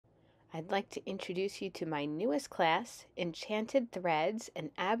I'd like to introduce you to my newest class, Enchanted Threads,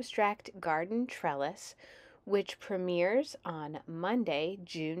 an Abstract Garden Trellis, which premieres on Monday,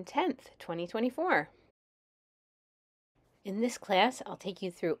 June 10th, 2024. In this class, I'll take you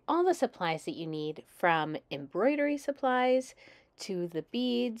through all the supplies that you need, from embroidery supplies to the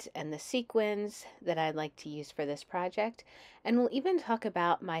beads and the sequins that I'd like to use for this project, and we'll even talk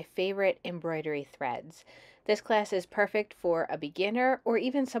about my favorite embroidery threads. This class is perfect for a beginner or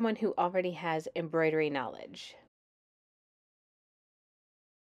even someone who already has embroidery knowledge.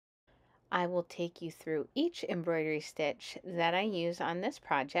 I will take you through each embroidery stitch that I use on this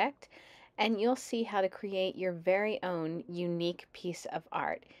project, and you'll see how to create your very own unique piece of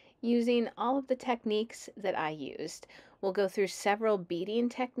art using all of the techniques that I used. We'll go through several beading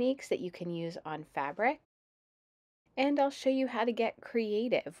techniques that you can use on fabric, and I'll show you how to get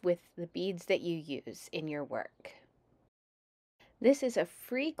creative with the beads that you use in your work. This is a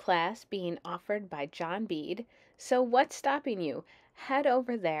free class being offered by John Bead, so what's stopping you? Head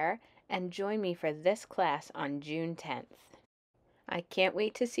over there and join me for this class on June 10th. I can't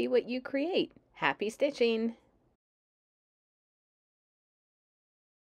wait to see what you create. Happy stitching!